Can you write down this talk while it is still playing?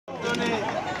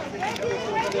One,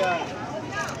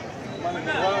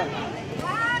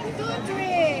 two,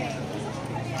 three.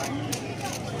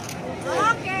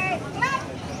 Okay, clap.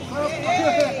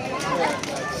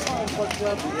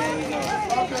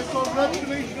 Okay,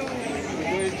 congratulations.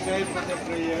 Go inside for the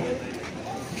prayer.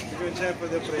 Go inside for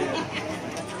the prayer.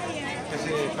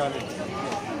 Kasi solid.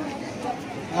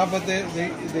 But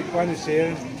the one is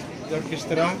here, the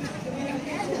orchestra.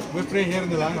 We pray here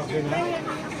na lang, okay na?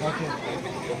 Okay.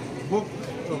 Book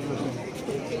of the song.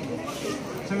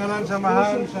 Sa ngalan sa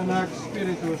Mahal, sa Anak,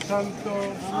 Espiritu Santo.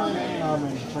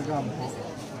 Amen. Sagampo.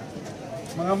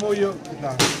 Mga muyo,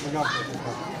 kita. Sagampo.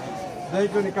 Dahil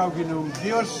kung ikaw ginong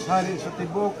Diyos, hari sa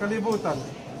tibok kalibutan,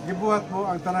 gibuhat mo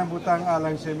ang tanang butang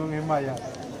alang sa imong himaya.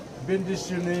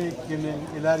 Bendisyone kining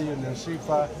Hilario and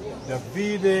Josefa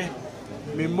Davide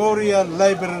Memorial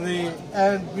Library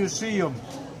and Museum.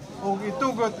 Ug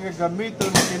itugot nga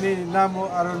gamiton kini namo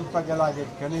aron pagalagid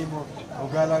kanimo ug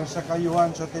galang sa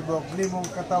kayuhan sa tibok nimong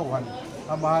katawhan.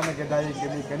 Amahan nagadayon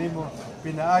kini kanimo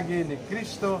pinaagi ni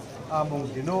Kristo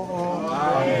among Ginoo.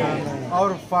 Amen.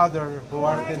 Our Father who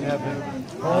art in heaven,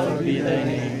 hallowed be thy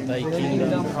name. Thy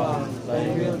kingdom come, thy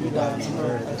will be done on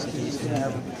earth as it is in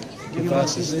heaven. Give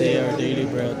us this day our daily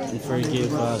bread, and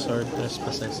forgive us our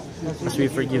trespasses, as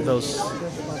we forgive those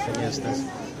against us.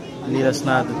 Lead us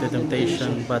not into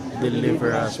temptation, but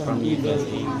deliver us from evil.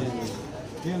 Amen.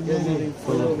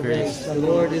 Full of grace, the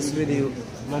Lord is with you.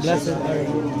 Blessed are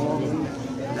you among women.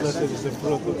 Blessed is the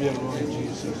fruit of your womb,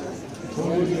 Jesus.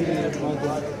 Holy Mary,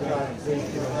 Mother of God, pray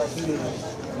for us sinners,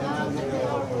 now and at the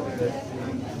hour of our death.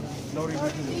 Glory be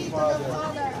to the Father,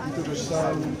 and to the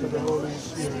Son, and to the Holy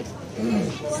Spirit.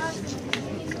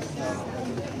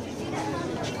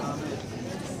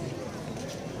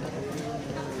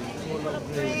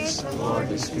 praise, the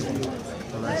Lord is with you.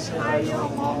 Blessed are you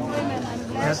among women, and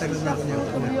blessed is the fruit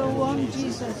of your womb,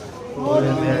 Jesus.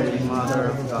 Holy Mary, Mother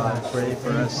of God, pray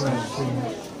for us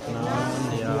sinners, now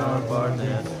and the hour of our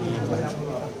death. Amen.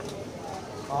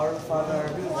 Our Father,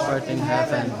 who art in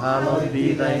heaven, hallowed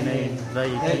be thy name. Thy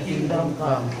kingdom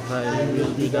come, thy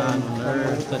will be done on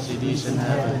earth as it is in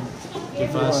heaven.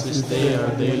 Give us this day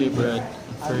our daily bread,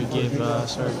 and forgive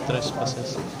us our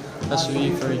trespasses, as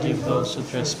we forgive those who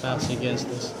trespass against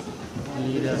us.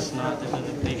 Lead us not into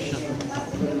temptation.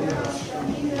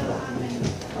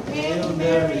 Hail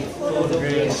Mary, full of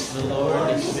grace, the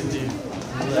Lord is with you.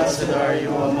 Blessed are you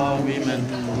among women,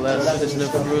 and blessed is the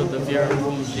fruit of your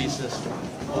womb, Jesus.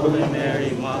 Holy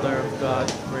Mary, Mother of God,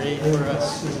 pray for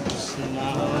us sinners,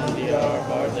 now and the hour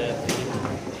of our death.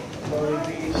 Amen. glory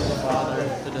be to the Father,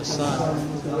 to the Son,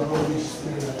 to the Holy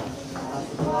Spirit,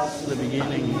 to the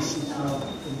beginnings.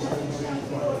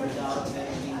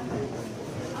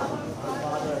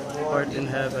 Art in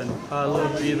heaven,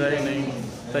 hallowed be thy name.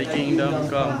 Thy kingdom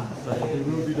come, thy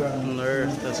will be done on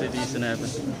earth as it is in heaven.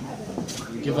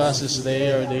 Give us this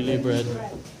day our daily bread,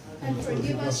 and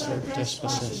forgive us our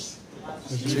trespasses,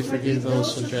 as we forgive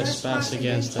those who trespass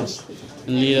against us.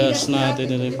 And lead us not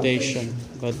into temptation,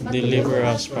 but deliver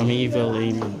us from evil.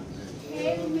 Amen.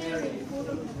 Hail Mary, full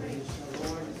of grace, the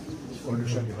Lord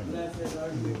is with you. blessed are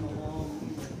you among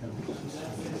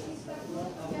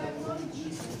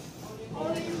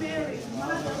Holy Mary,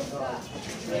 Mother of God,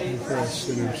 pray For us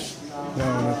sinners,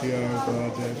 now and at the hour of our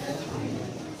death.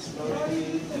 Glory be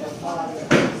to the Father, the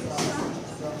Son,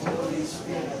 the Holy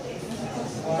Spirit, as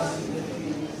in the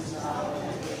beginning, now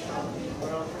and shall be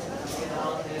world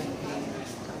without end.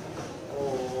 O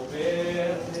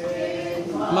Virgin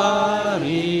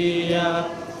Maria,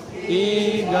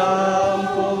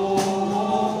 igampo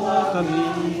kami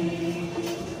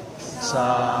sa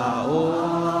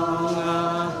unga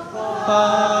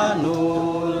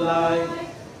panulay,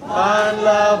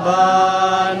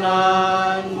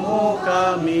 panlabanan mo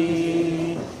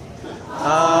kami.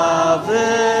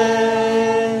 Ave,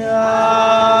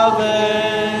 Ave,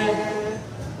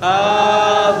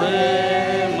 Ave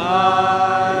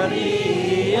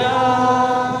Maria.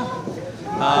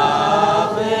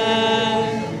 Ave,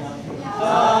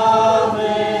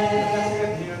 Ave,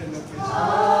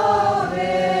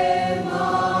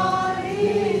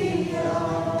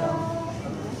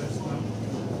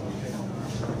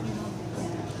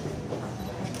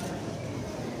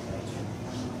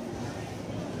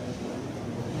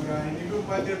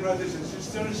 My dear brothers and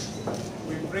sisters,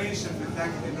 we praise and we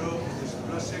thank the Lord for this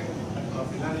blessing of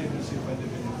Hilario and Josefa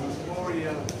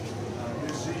Memorial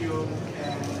Museum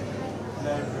and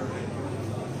Library.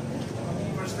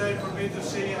 First time for me to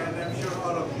see, and I'm sure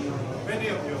all of you, many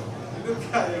of you, look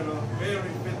at, very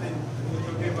fitting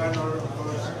to give honor, of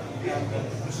course, and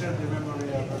preserve the memory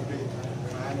of a great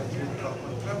man, a great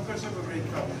couple. Of course, of a great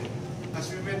family. As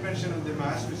we made mention of the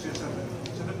Mass, which is at the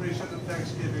celebration of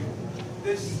Thanksgiving,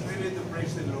 this is really to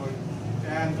praise the Lord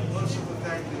and also to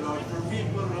thank the Lord for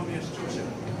people whom He has chosen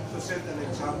to set an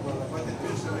example of what it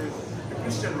means to live a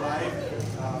Christian life,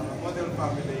 a model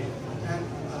family, and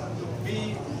to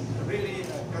be really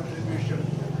a contribution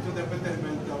to the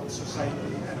betterment of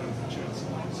society and of the church.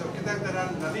 So kitang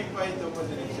tanan nalipay ito po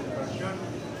din celebration,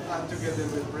 and together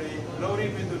we pray, glory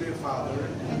be to the Father,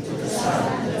 and to the Son,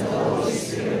 and to the Holy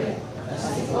Spirit, as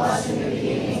it was in the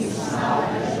beginning, is now,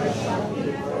 and ever shall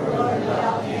be, world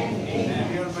without end. Amen.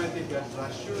 The Almighty God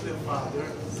bless you, the Father,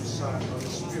 the Son, and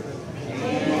the Spirit.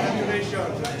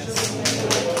 Congratulations.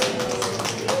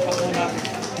 Pag-unak,